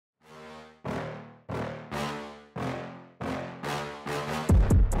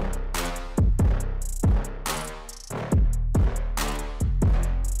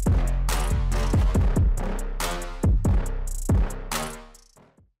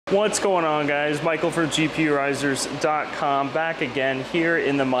What's going on, guys? Michael for GPURisers.com back again here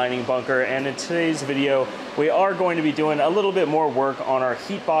in the mining bunker, and in today's video we are going to be doing a little bit more work on our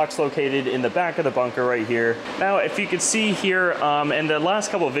heat box located in the back of the bunker right here. Now, if you could see here in the last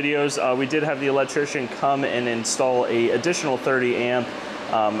couple of videos, we did have the electrician come and install a additional 30 amp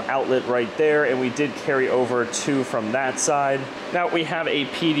outlet right there, and we did carry over two from that side. Now we have a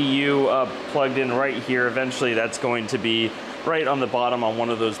PDU plugged in right here. Eventually that's going to be right on the bottom on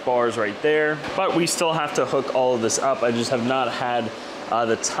one of those bars right there, but we still have to hook all of this up. I just have not had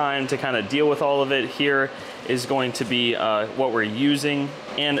the time to kind of deal with all of it. Here is going to be what we're using,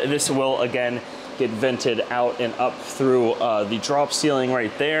 and this will again get vented out and up through the drop ceiling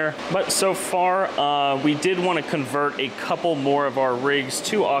right there. But so far we did want to convert a couple more of our rigs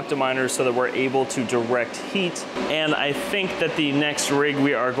to Octominers so that we're able to direct heat, and I think that the next rig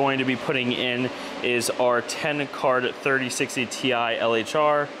we are going to be putting in is our 10 card 3060 Ti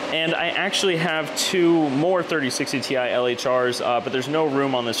LHR, and I actually have two more 3060 Ti LHRs, but there's no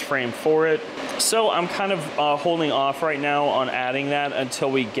room on this frame for it. So I'm kind of holding off right now on adding that until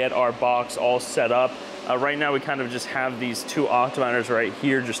we get our box all set up. Right now we kind of just have these two Octominers right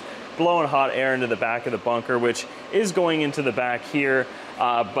here just blowing hot air into the back of the bunker, which is going into the back here,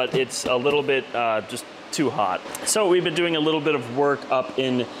 but it's a little bit just too hot. So we've been doing a little bit of work up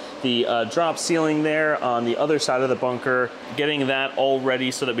in the drop ceiling there on the other side of the bunker, getting that all ready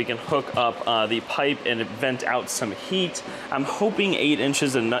so that we can hook up the pipe and vent out some heat. I'm hoping 8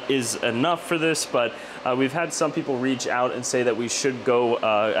 inches is enough for this, but we've had some people reach out and say that we should go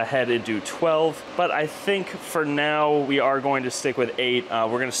ahead and do 12, but I think for now we are going to stick with 8. We're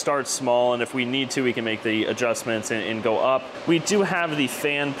going to start small, and if we need to, we can make the adjustments and go up. We do have the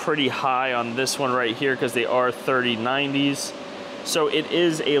fan pretty high on this one right here because they are 3090s. So it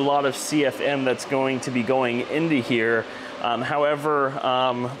is a lot of CFM that's going to be going into here. However,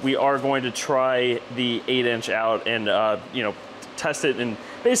 we are going to try the 8-inch out and test it and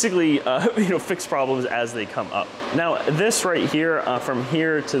basically fix problems as they come up. Now this right here, from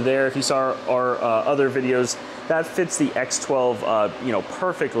here to there, if you saw our other videos, that fits the X12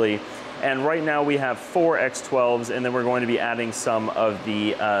 perfectly. And right now we have 4 X12s, and then we're going to be adding some of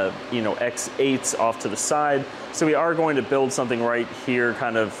the X8s off to the side. So we are going to build something right here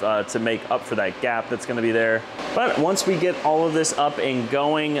kind of to make up for that gap that's going to be there. But once we get all of this up and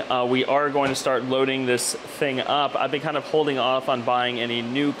going, we are going to start loading this thing up. I've been kind of holding off on buying any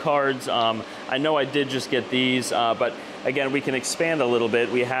new cards. I know I did just get these, but again, we can expand a little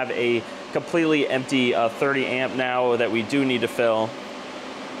bit. We have a completely empty 30 amp now that we do need to fill.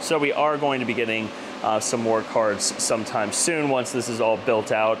 So we are going to be getting some more cards sometime soon once this is all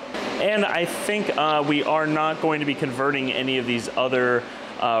built out. And I think we are not going to be converting any of these other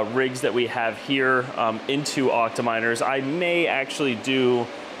rigs that we have here into Octominers. I may actually do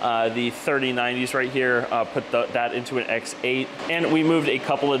the 3090s right here, put that into an X8. And we moved a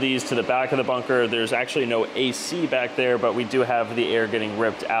couple of these to the back of the bunker. There's actually no AC back there, but we do have the air getting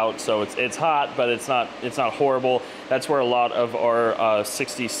ripped out. So it's hot, but it's not horrible. That's where a lot of our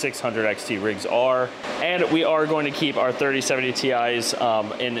 6600 XT rigs are. And we are going to keep our 3070 Ti's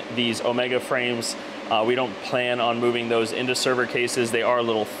in these Omega frames. We don't plan on moving those into server cases. They are a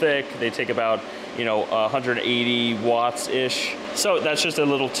little thick. They take about 180 watts-ish. So that's just a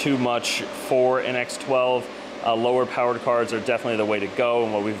little too much for an X12. Lower powered cards are definitely the way to go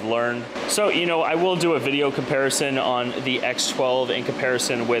and what we've learned. So, I will do a video comparison on the X12 in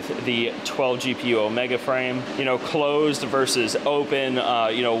comparison with the 12 GPU Omega frame, closed versus open,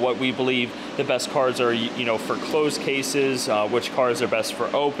 what we believe the best cards are, for closed cases, which cards are best for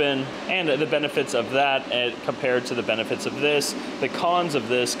open, and the benefits of that compared to the benefits of this, the cons of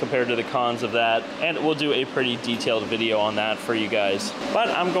this compared to the cons of that, and we'll do a pretty detailed video on that for you guys. But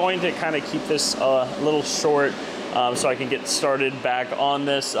I'm going to kind of keep this a little short so I can get started back on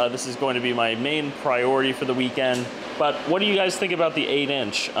this. This is going to be my main priority for the weekend. But what do you guys think about the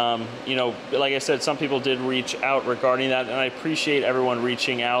 8-inch? Like I said, some people did reach out regarding that, and I appreciate everyone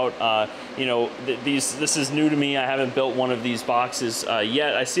reaching out. This is new to me. I haven't built one of these boxes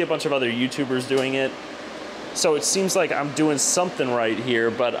yet. I see a bunch of other YouTubers doing it. So it seems like I'm doing something right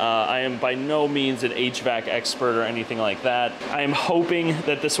here, but I am by no means an HVAC expert or anything like that. I am hoping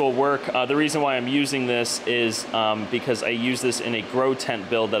that this will work. The reason why I'm using this is because I use this in a grow tent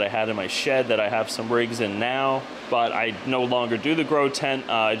build that I had in my shed that I have some rigs in now, but I no longer do the grow tent.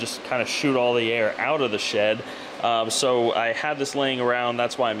 I just kind of shoot all the air out of the shed. So I have this laying around,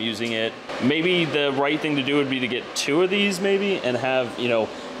 that's why I'm using it. Maybe the right thing to do would be to get 2 of these maybe and have,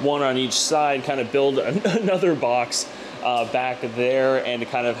 one on each side, kind of build another box back there and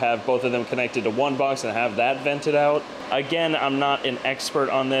kind of have both of them connected to one box and have that vented out. Again, I'm not an expert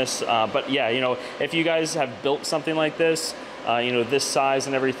on this, but yeah, you know, if you guys have built something like this, you know, this size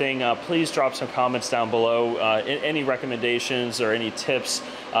and everything, please drop some comments down below. Any recommendations or any tips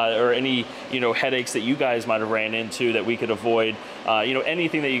or any, you know, headaches that you guys might have ran into that we could avoid. You know,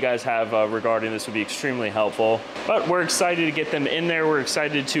 anything that you guys have regarding this would be extremely helpful. But we're excited to get them in there. We're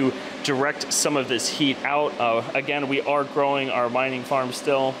excited to direct some of this heat out. Again, we are growing our mining farm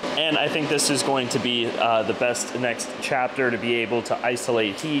still, and I think this is going to be the best next chapter to be able to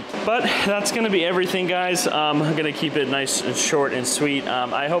isolate heat. But that's going to be everything, guys. I'm going to keep it nice and short and sweet.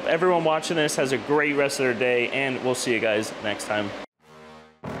 I hope everyone watching this has a great rest of their day, and we'll see you guys next time.